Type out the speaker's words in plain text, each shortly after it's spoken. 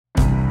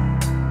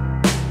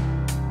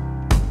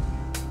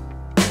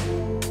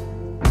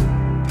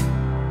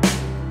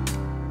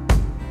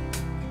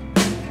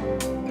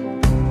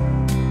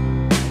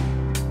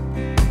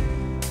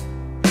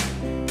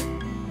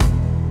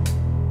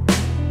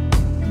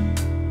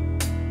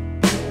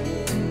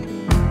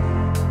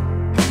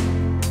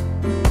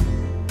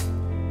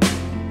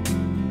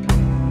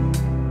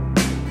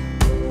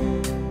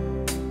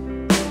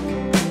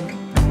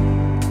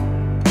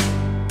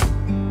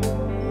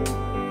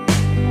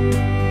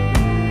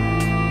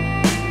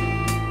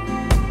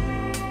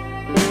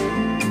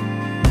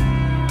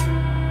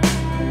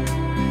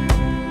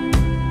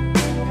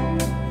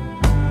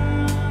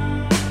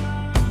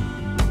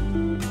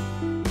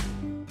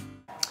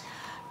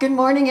Good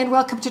morning and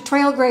welcome to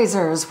Trail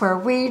Grazers, where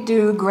we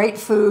do great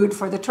food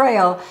for the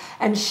trail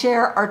and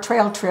share our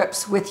trail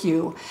trips with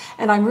you.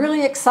 And I'm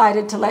really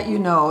excited to let you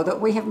know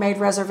that we have made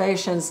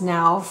reservations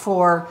now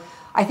for,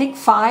 I think,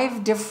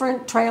 5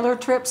 different trailer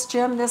trips,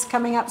 Jim, this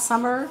coming up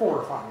summer? 4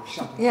 or 5,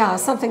 something. Yeah,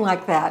 something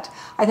like that.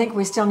 I think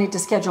we still need to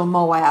schedule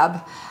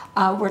Moab.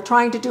 We're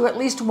trying to do at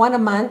least one a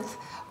month.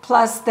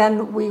 Plus,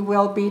 then we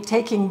will be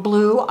taking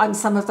Blue on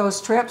some of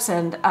those trips,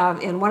 and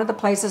in one of the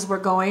places we're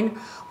going,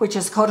 which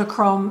is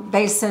Kodachrome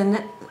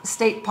Basin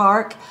State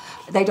Park,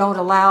 they don't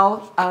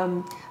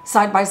allow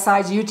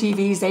side-by-sides,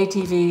 UTVs,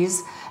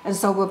 ATVs, and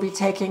so we'll be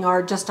taking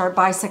just our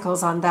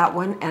bicycles on that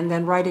one and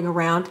then riding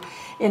around.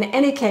 In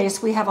any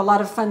case, we have a lot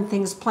of fun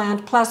things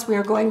planned. Plus, we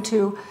are going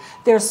to,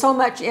 there's so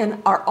much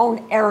in our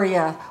own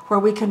area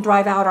where we can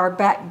drive out our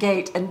back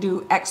gate and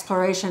do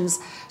explorations.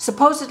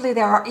 Supposedly,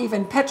 there are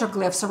even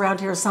petroglyphs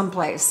around here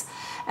someplace.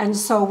 And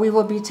so we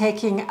will be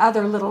taking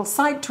other little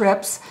side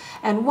trips.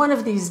 And one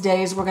of these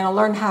days, we're going to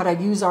learn how to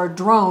use our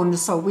drone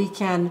so we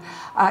can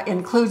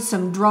include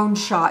some drone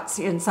shots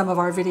in some of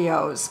our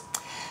videos.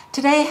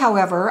 Today,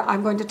 however,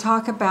 I'm going to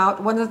talk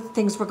about one of the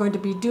things we're going to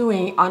be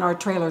doing on our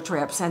trailer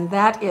trips, and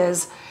that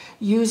is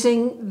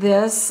using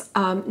this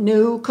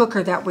new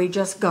cooker that we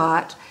just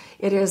got.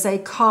 It is a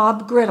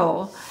Cobb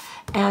Grill,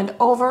 and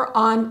over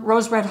on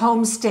Rose Red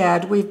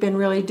Homestead, we've been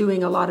really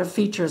doing a lot of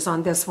features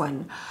on this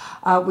one.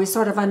 We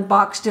sort of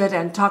unboxed it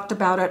and talked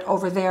about it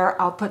over there.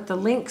 I'll put the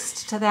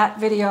links to that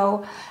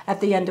video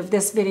at the end of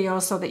this video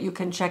so that you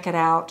can check it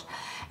out.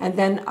 And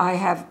then I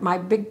have, my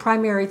big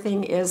primary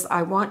thing is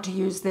I want to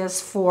use this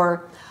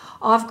for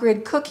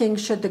off-grid cooking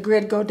should the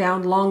grid go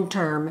down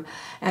long-term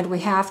and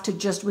we have to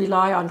just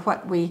rely on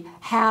what we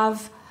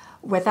have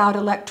without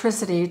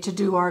electricity to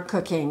do our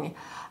cooking,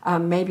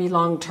 maybe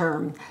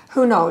long-term.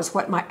 Who knows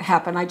what might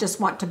happen? I just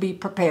want to be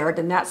prepared,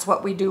 and that's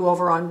what we do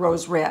over on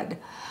Rose Red.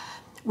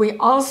 We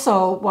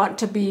also want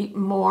to be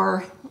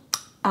more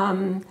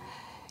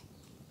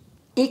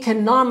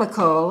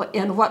economical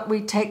in what we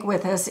take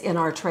with us in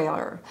our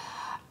trailer.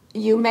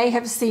 You may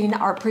have seen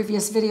our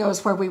previous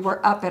videos where we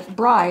were up at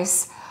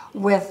Bryce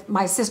with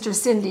my sister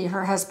Cindy,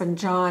 her husband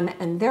John,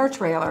 and their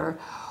trailer,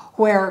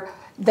 where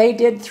they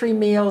did 3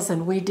 meals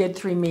and we did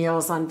 3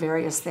 meals on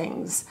various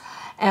things.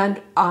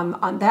 And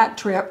on that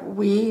trip,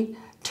 we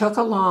took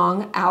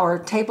along our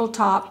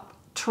tabletop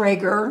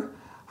Traeger,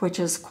 which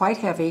is quite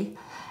heavy,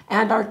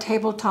 and our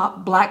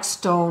tabletop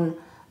Blackstone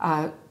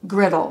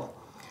griddle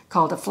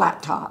called a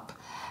flat top.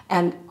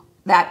 And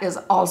that is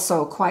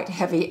also quite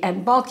heavy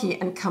and bulky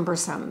and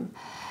cumbersome.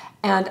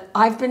 And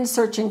I've been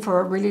searching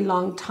for a really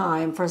long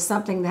time for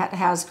something that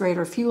has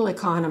greater fuel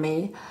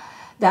economy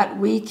that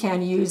we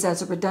can use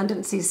as a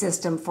redundancy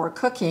system for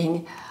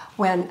cooking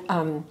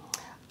when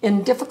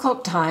in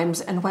difficult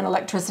times and when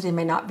electricity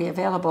may not be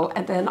available,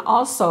 and then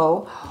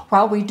also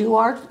while we do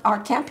our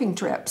camping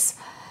trips.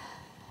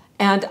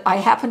 And I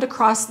happened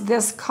across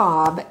this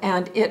Cobb,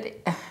 and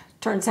it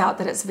turns out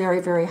that it's very,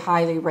 very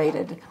highly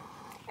rated.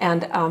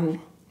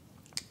 And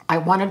I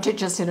wanted to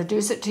just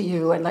introduce it to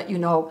you and let you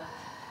know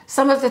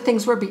some of the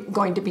things we're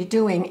going to be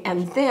doing,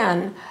 and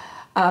then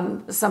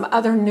some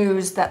other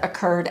news that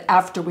occurred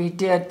after we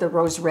did the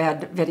Rose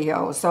Red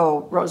video.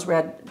 So Rose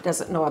Red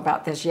doesn't know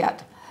about this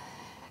yet.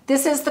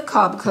 This is the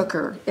Cobb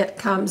cooker. It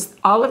comes,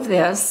 all of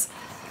this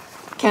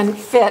can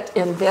fit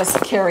in this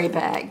carry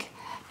bag.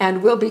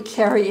 And we'll be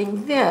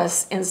carrying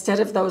this instead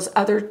of those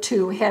other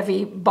 2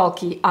 heavy,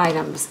 bulky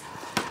items,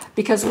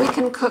 because we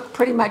can cook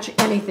pretty much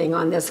anything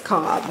on this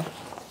Cobb.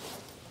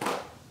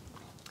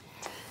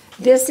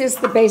 This is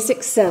the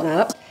basic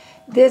setup.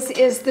 This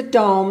is the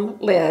dome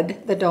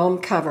lid, the dome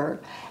cover,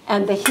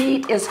 and the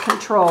heat is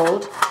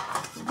controlled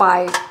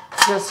by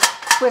just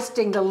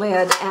twisting the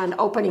lid and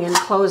opening and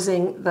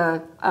closing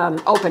the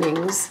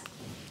openings.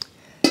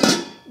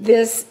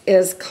 This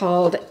is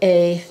called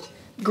a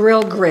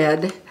grill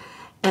grid,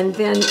 and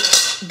then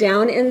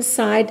down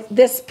inside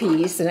this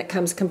piece, and it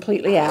comes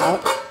completely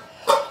out,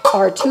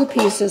 are 2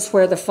 pieces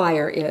where the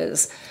fire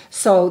is.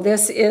 So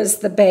this is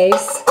the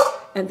base,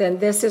 and then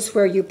this is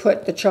where you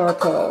put the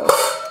charcoal.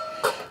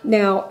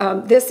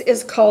 Now, this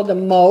is called a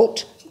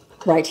moat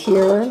right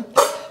here.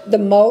 The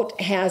moat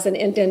has an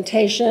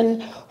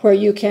indentation where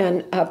you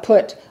can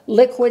put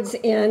liquids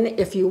in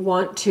if you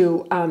want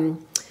to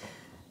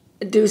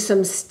do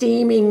some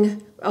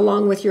steaming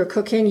along with your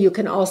cooking. You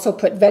can also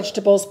put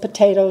vegetables,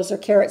 potatoes, or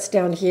carrots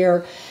down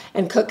here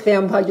and cook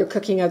them while you're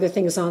cooking other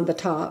things on the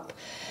top.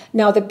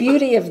 Now, the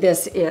beauty of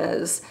this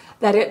is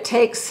that it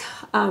takes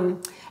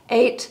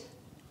 8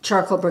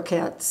 charcoal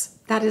briquettes.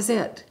 That is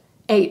it.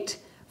 8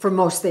 for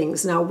most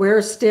things. Now,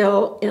 we're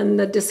still in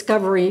the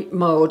discovery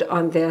mode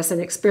on this and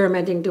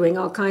experimenting, doing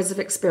all kinds of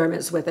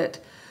experiments with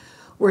it.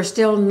 We're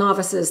still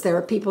novices. There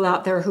are people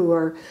out there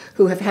who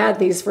have had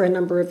these for a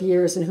number of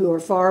years and who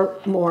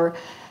are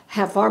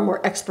have far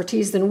more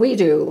expertise than we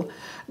do.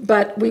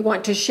 But we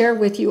want to share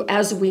with you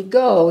as we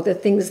go the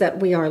things that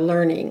we are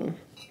learning.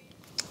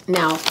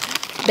 Now,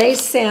 they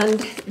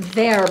send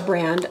their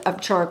brand of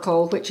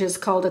charcoal, which is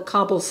called a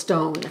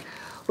cobblestone,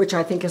 which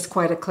I think is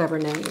quite a clever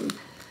name.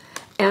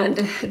 And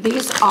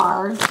these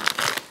are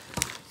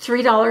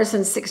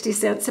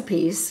 $3.60 a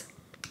piece.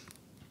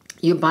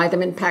 You buy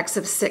them in packs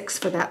of 6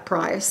 for that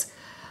price.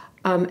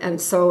 And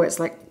so it's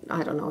like,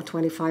 I don't know,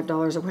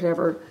 $25 or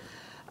whatever,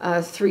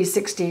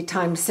 360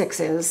 times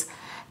 6 is.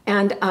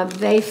 And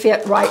they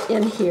fit right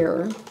in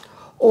here.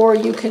 Or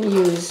you can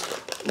use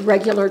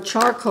regular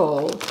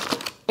charcoal.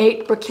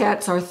 8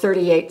 briquettes are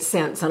 38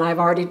 cents, and I've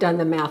already done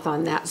the math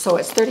on that. So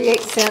it's 38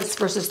 cents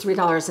versus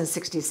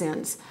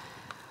 $3.60.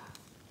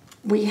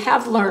 We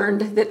have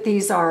learned that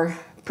these are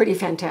pretty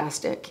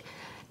fantastic.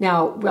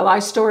 Now, will I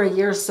store a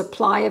year's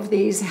supply of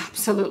these?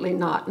 Absolutely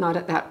not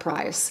at that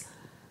price.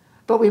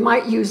 But we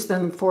might use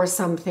them for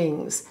some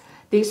things.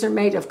 These are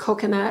made of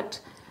coconut.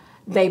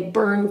 They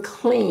burn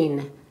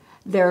clean.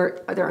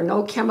 There are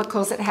no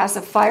chemicals. It has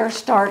a fire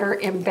starter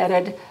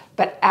embedded,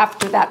 but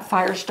after that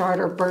fire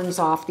starter burns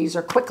off, these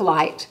are quick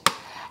light.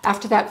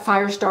 After that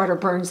fire starter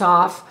burns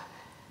off,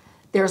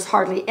 there's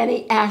hardly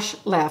any ash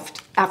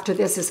left after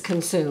this is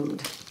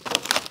consumed.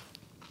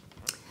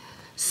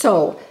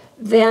 So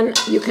then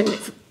you can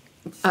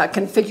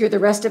configure the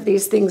rest of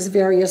these things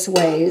various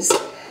ways.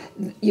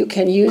 You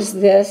can use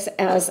this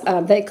as,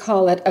 they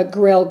call it a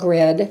grill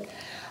grid.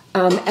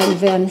 And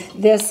then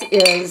this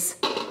is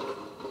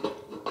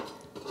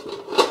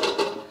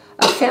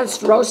a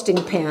fenced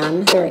roasting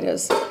pan. There it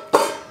is.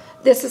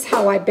 This is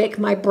how I bake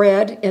my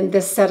bread in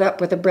this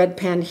setup with a bread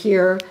pan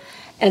here.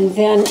 And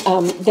then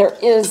there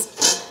is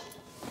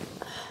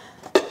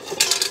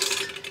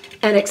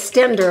an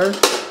extender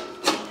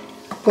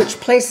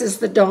which places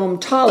the dome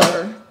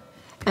taller,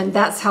 and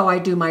that's how I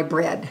do my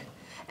bread.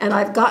 And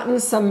I've gotten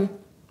some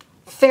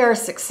fair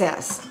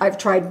success. I've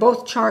tried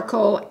both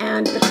charcoal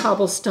and the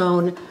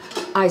cobblestone.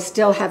 I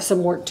still have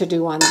some work to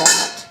do on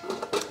that.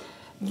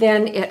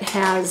 Then it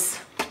has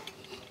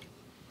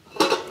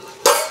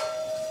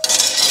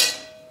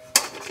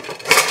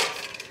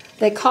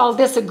they call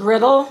this a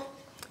griddle.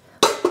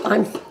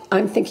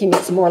 I'm thinking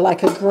it's more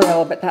like a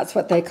grill, but that's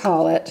what they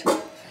call it.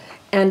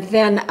 And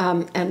then,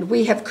 and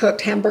we have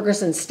cooked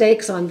hamburgers and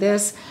steaks on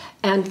this,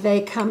 and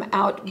they come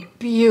out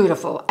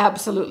beautiful,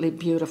 absolutely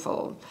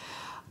beautiful.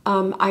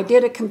 I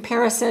did a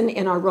comparison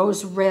in our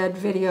rose red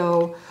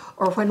video,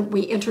 or when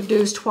we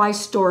introduced why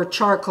store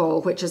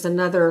charcoal, which is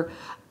another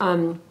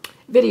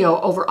video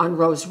over on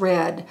rose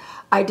red.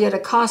 I did a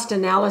cost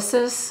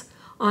analysis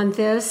on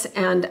this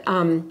and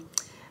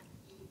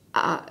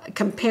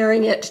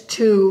comparing it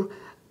to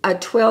a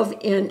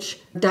 12-inch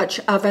Dutch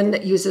oven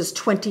that uses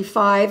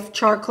 25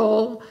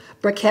 charcoal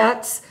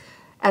briquettes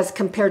as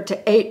compared to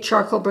 8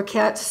 charcoal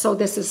briquettes, so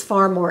this is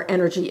far more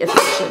energy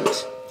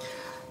efficient.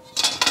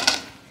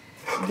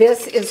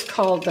 This is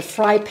called the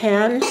fry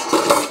pan,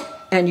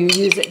 and you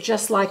use it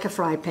just like a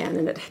fry pan,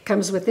 and it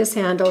comes with this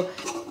handle.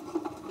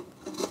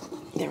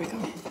 There we go.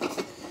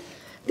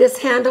 This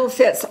handle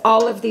fits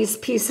all of these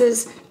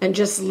pieces and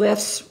just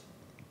lifts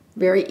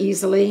very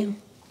easily.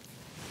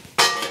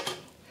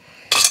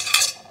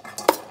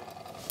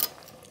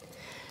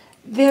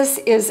 This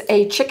is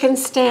a chicken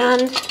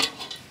stand.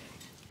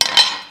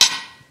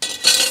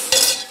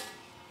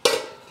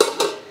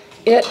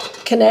 It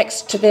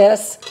connects to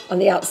this on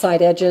the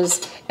outside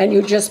edges, and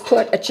you just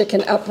put a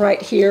chicken up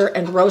right here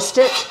and roast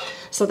it.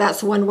 So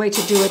that's one way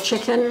to do a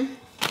chicken.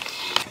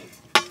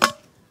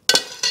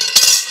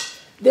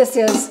 This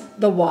is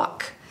the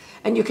wok,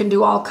 and you can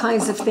do all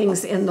kinds of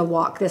things in the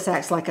wok. This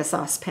acts like a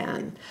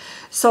saucepan.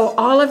 So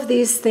all of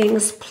these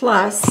things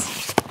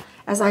plus,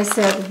 as I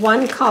said,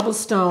 1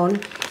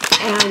 cobblestone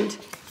and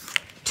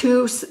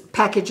 2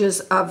 packages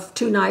of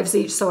 2 knives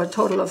each, so a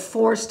total of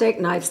 4 steak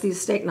knives.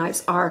 These steak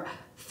knives are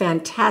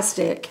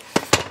fantastic.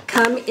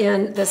 Come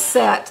in the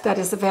set that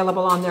is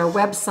available on their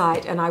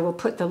website, and I will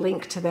put the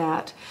link to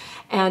that.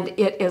 And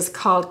it is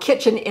called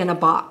Kitchen in a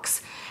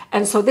Box.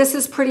 And so this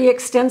is pretty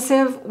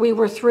extensive. We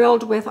were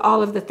thrilled with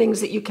all of the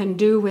things that you can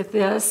do with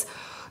this.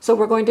 So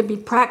we're going to be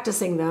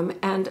practicing them.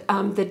 And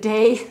the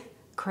day,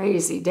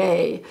 crazy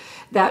day,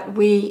 that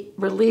we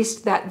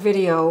released that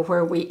video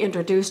where we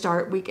introduced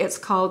it's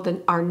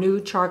called our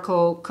new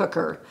charcoal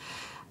cooker.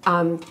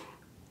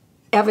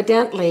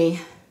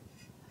 Evidently,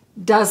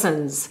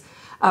 dozens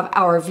of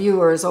our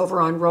viewers over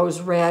on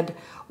Rose Red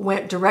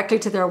went directly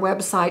to their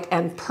website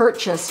and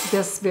purchased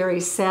this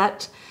very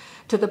set,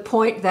 to the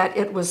point that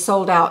it was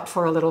sold out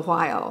for a little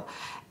while.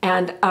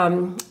 And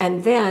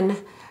then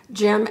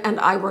Jim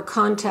and I were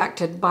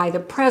contacted by the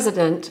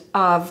president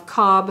of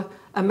Cobb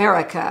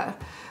America,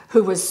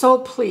 who was so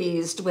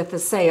pleased with the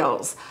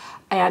sales.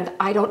 And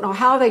I don't know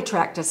how they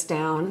tracked us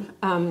down.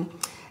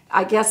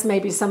 I guess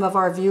maybe some of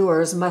our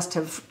viewers must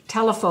have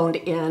telephoned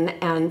in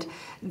and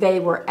they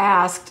were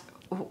asked,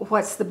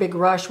 what's the big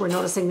rush? We're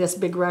noticing this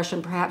big rush,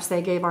 and perhaps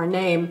they gave our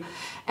name.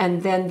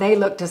 And then they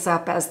looked us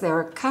up as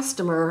their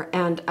customer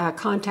and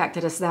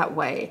contacted us that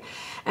way.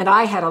 And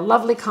I had a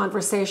lovely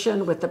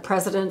conversation with the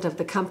president of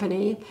the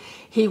company.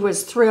 He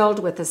was thrilled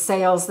with the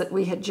sales that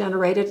we had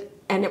generated,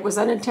 and it was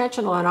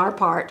unintentional on our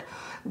part.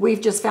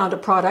 We've just found a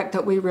product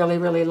that we really,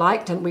 really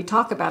liked, and we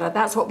talk about it.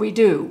 That's what we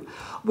do.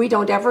 We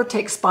don't ever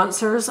take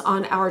sponsors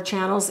on our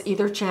channels,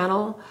 either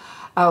channel.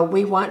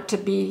 We want to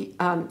be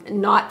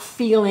not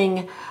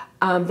feeling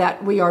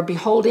that we are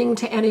beholding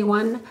to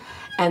anyone,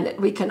 and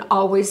that we can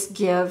always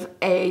give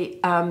a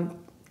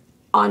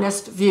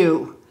honest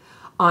view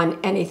on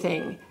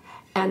anything.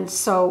 And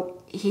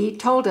so he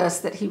told us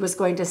that he was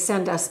going to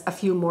send us a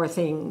few more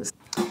things.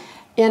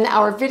 In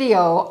our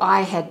video,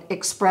 I had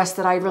expressed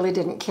that I really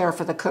didn't care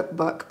for the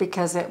cookbook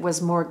because it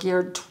was more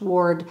geared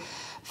toward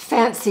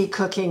fancy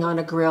cooking on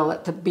a grill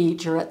at the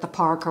beach or at the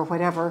park or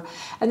whatever.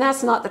 And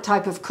that's not the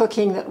type of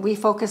cooking that we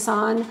focus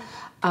on.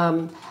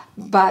 And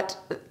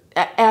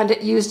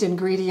it used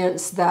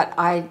ingredients that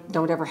I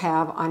don't ever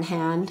have on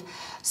hand.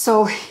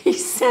 So he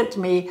sent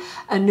me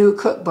a new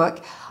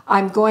cookbook.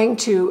 I'm going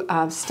to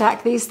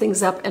stack these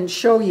things up and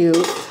show you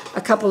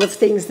a couple of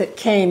things that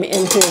came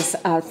in his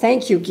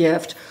thank you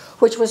gift,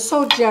 which was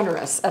so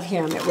generous of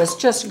him. It was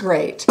just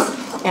great.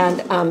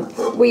 And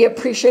we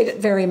appreciate it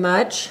very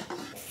much.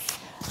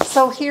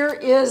 So here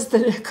is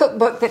the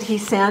cookbook that he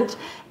sent,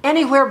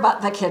 Anywhere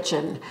But the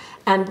Kitchen.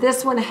 And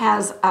this one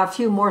has a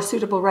few more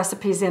suitable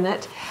recipes in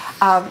it.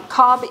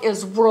 Cobb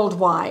is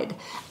worldwide,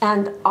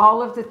 and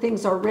all of the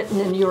things are written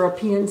in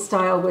European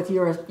style with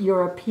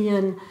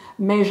European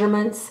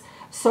measurements.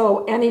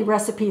 So any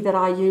recipe that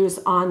I use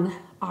on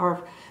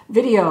our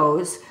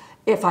videos,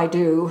 if I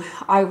do,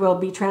 I will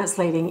be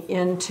translating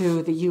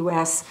into the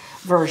US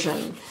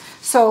version.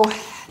 So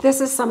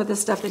this is some of the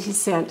stuff that he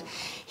sent.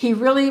 He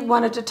really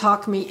wanted to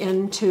talk me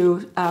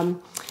into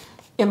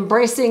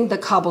embracing the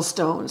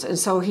cobblestones. And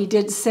so he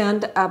did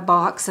send a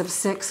box of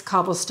 6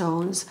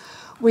 cobblestones.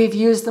 We've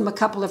used them a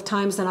couple of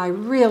times and I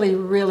really,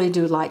 really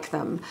do like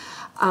them.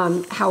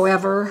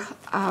 However,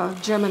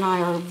 Jim and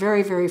I are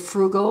very, very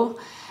frugal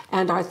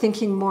and are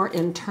thinking more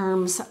in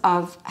terms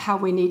of how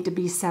we need to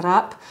be set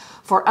up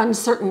for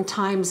uncertain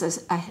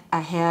times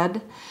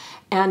ahead.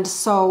 And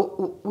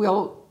so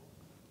we'll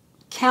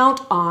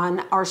count on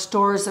our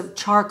stores of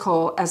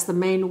charcoal as the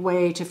main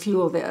way to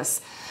fuel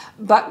this,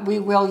 but we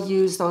will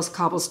use those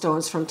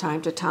cobblestones from time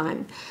to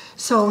time.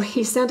 So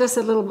he sent us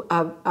a little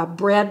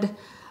bread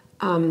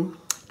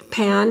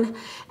pan,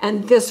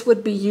 and this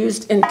would be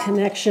used in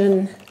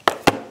connection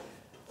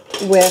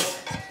with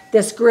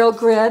this grill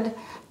grid.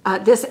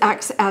 This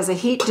acts as a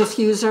heat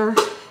diffuser,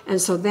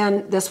 and so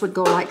then this would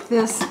go like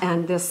this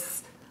and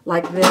this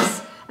like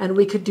this, and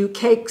we could do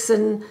cakes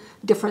and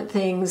different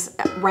things,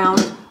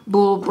 round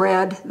boule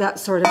bread, that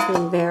sort of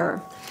thing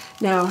there.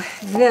 Now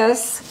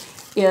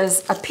this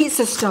is a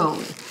pizza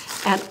stone,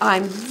 and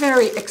I'm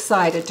very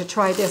excited to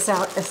try this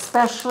out,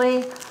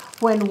 especially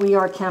when we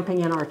are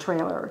camping in our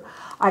trailer.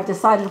 I've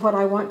decided what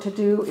I want to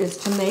do is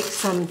to make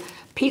some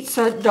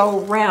pizza dough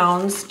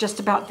rounds just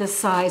about this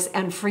size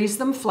and freeze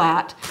them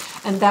flat,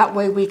 and that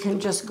way we can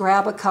just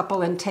grab a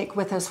couple and take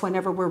with us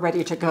whenever we're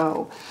ready to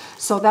go.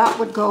 So that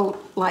would go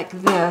like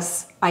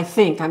this. I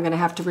think I'm going to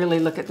have to really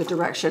look at the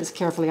directions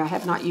carefully. I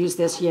have not used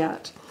this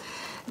yet.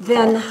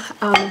 Then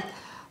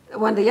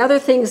one of the other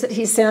things that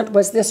he sent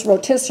was this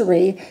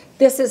rotisserie.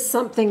 This is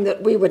something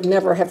that we would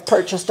never have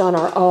purchased on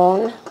our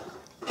own.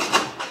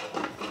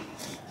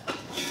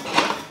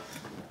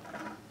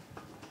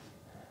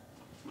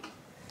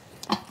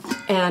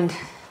 And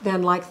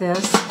then like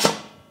this,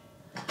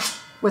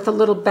 with a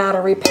little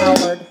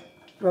battery-powered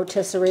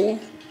rotisserie.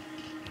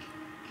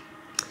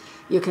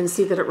 You can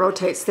see that it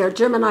rotates there.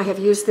 Jim and I have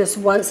used this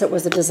once. It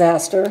was a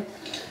disaster.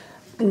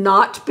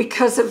 Not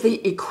because of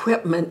the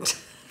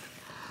equipment,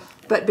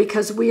 but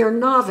because we are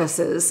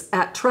novices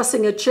at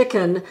trussing a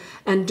chicken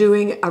and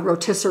doing a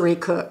rotisserie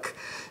cook.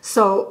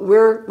 So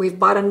we've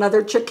bought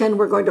another chicken.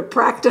 We're going to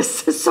practice.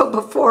 So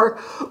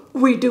before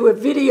we do a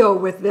video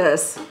with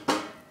this,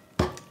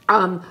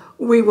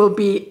 we will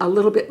be a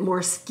little bit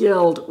more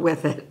skilled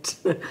with it.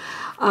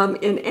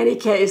 In any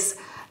case,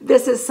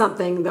 this is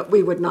something that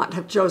we would not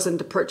have chosen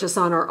to purchase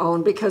on our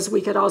own because we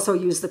could also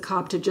use the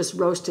cob to just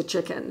roast a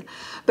chicken.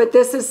 But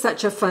this is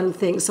such a fun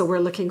thing, so we're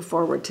looking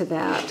forward to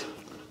that.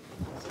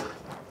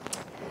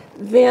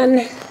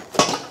 Then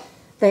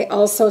they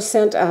also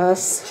sent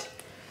us,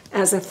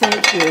 as a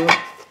thank you,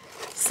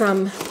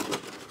 some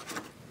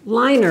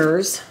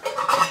liners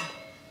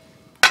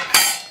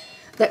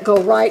that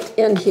go right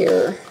in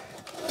here.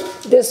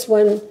 This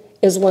one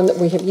is one that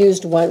we have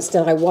used once,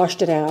 that I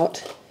washed it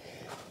out.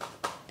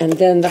 And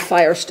then the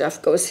fire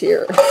stuff goes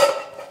here.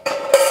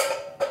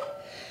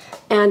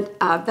 And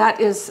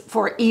that is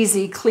for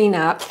easy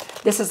cleanup.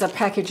 This is a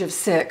package of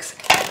 6.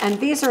 And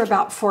these are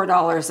about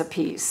 $4 a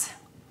piece.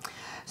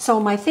 So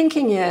my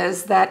thinking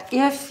is that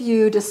if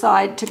you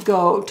decide to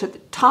go to the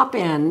top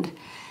end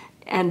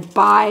and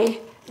buy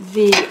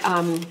the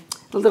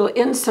little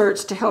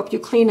inserts to help you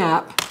clean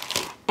up,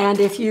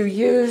 and if you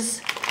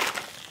use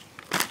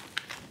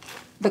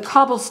the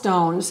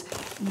cobblestones,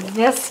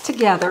 this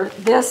together,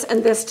 this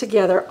and this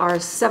together are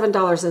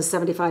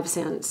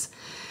 $7.75.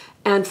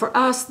 And for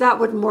us, that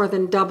would more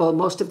than double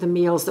most of the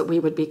meals that we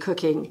would be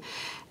cooking.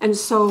 And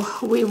so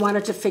we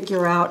wanted to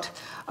figure out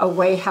a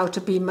way how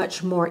to be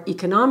much more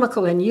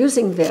economical in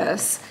using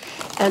this.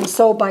 And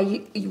so by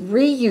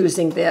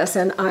reusing this,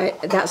 and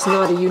that's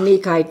not a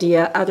unique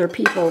idea, other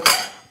people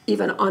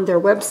even on their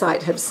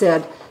website have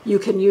said you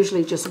can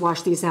usually just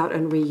wash these out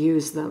and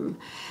reuse them.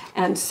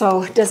 And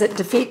so does it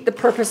defeat the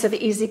purpose of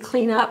easy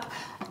cleanup?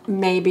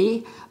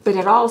 Maybe, but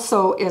it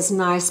also is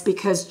nice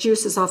because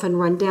juices often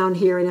run down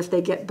here, and if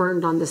they get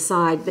burned on the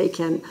side, they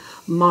can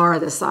mar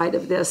the side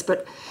of this.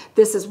 But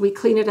this is, we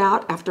clean it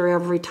out after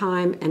every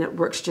time, and it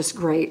works just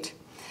great.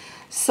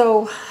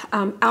 So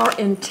our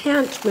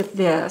intent with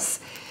this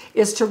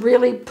is to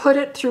really put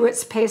it through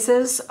its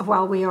paces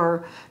while we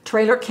are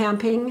trailer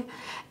camping,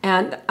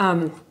 and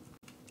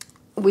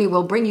we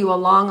will bring you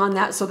along on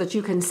that so that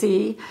you can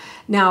see.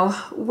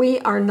 Now, we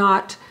are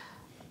not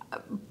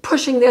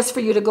pushing this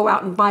for you to go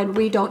out and buy.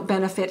 We don't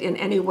benefit in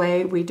any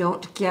way. We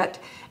don't get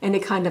any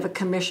kind of a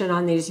commission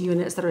on these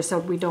units that are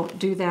sold. We don't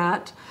do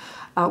that.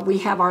 We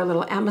have our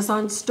little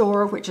Amazon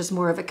store, which is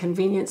more of a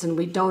convenience, and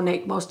we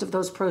donate most of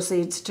those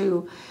proceeds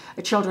to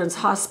a children's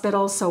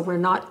hospital, so we're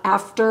not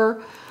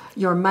after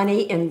your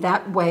money in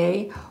that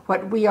way.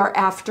 What we are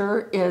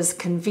after is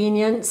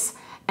convenience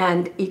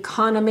and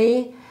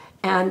economy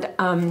and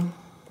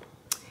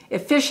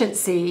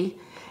efficiency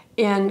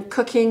in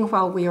cooking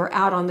while we are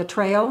out on the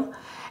trail.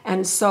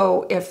 And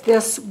so if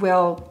this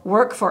will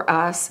work for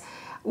us,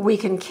 we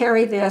can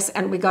carry this,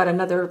 and we got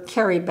another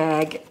carry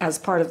bag as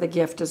part of the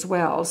gift as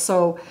well.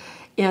 So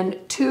in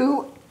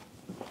two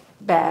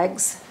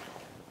bags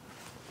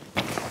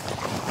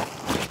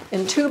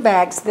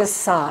this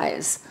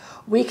size,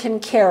 we can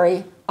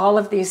carry all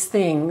of these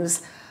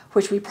things,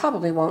 which we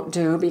probably won't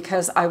do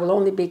because I will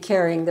only be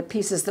carrying the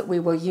pieces that we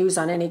will use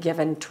on any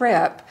given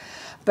trip.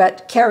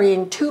 But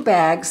carrying two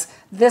bags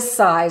this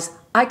size,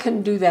 I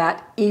can do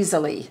that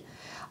easily.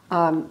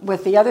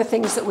 With the other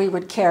things that we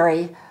would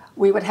carry,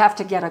 we would have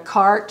to get a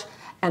cart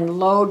and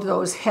load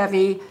those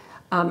heavy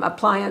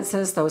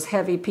appliances, those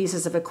heavy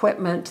pieces of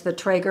equipment, the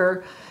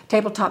Traeger,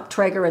 tabletop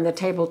Traeger and the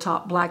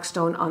tabletop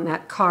Blackstone on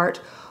that cart,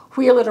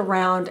 wheel it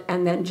around,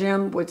 and then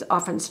Jim would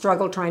often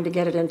struggle trying to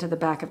get it into the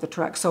back of the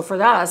truck. So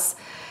for us,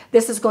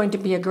 this is going to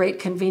be a great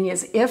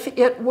convenience if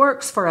it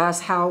works for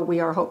us how we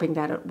are hoping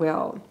that it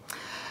will.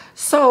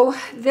 So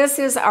this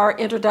is our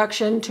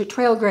introduction to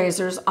trail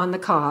grazers on the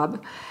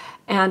Cobb.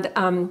 And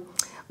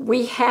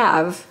we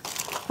have,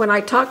 when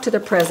I talked to the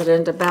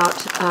president about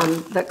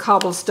the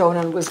cobblestone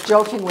and was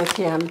joking with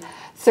him,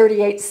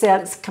 38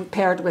 cents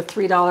compared with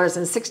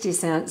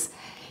 $3.60,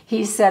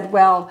 he said,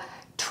 well,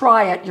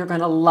 try it, you're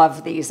gonna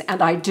love these.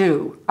 And I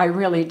do, I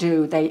really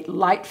do. They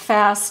light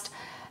fast,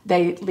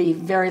 they leave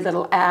very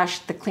little ash,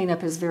 the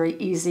cleanup is very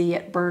easy,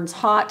 it burns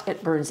hot,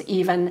 it burns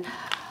even.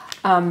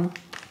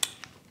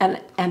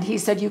 And he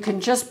said you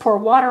can just pour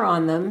water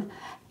on them,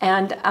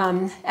 and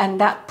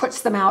that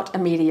puts them out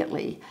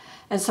immediately.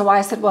 And so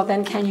I said, well,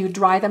 then can you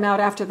dry them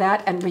out after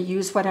that and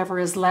reuse whatever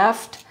is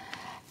left?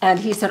 And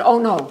he said, oh,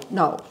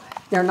 no,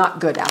 they're not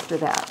good after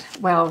that.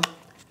 Well,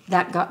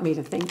 that got me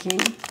to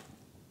thinking.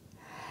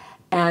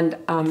 And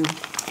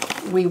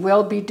we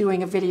will be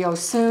doing a video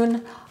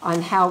soon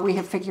on how we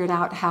have figured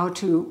out how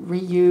to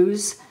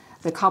reuse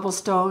the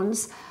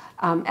cobblestones.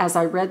 As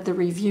I read the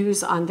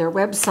reviews on their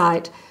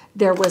website,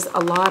 there was a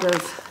lot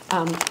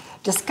of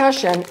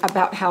discussion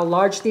about how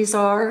large these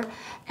are,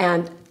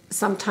 and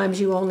sometimes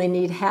you only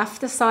need half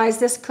the size.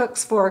 This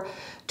cooks for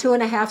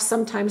 2.5,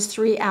 sometimes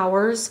 3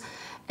 hours,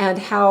 and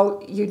how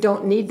you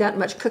don't need that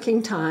much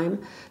cooking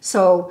time.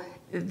 So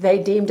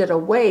they deemed it a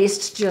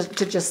waste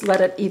to just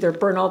let it either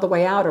burn all the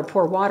way out or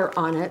pour water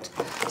on it.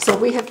 So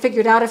we have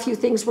figured out a few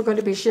things. We're going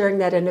to be sharing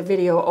that in a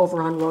video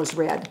over on Rose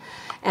Red.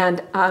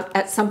 And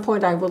at some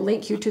point I will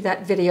link you to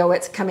that video.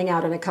 It's coming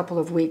out in a couple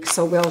of weeks,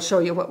 so we'll show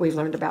you what we've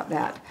learned about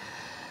that.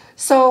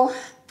 So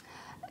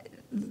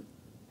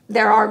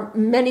there are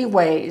many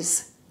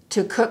ways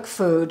to cook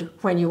food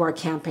when you are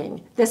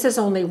camping. This is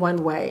only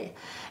one way.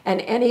 And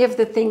any of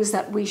the things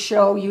that we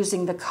show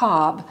using the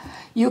Cobb,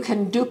 you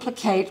can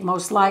duplicate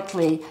most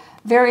likely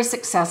very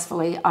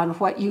successfully on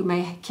what you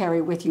may carry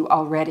with you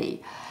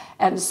already.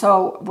 And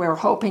so we're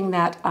hoping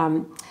that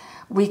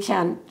we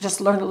can just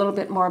learn a little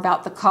bit more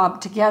about the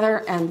Cobb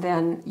together, and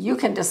then you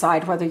can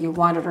decide whether you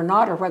want it or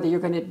not, or whether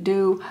you're going to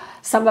do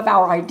some of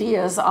our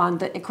ideas on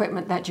the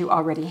equipment that you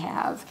already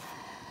have.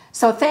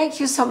 So thank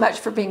you so much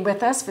for being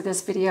with us for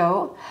this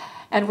video,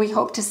 and we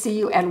hope to see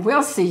you, and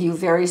we'll see you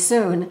very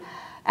soon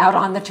out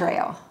on the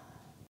trail.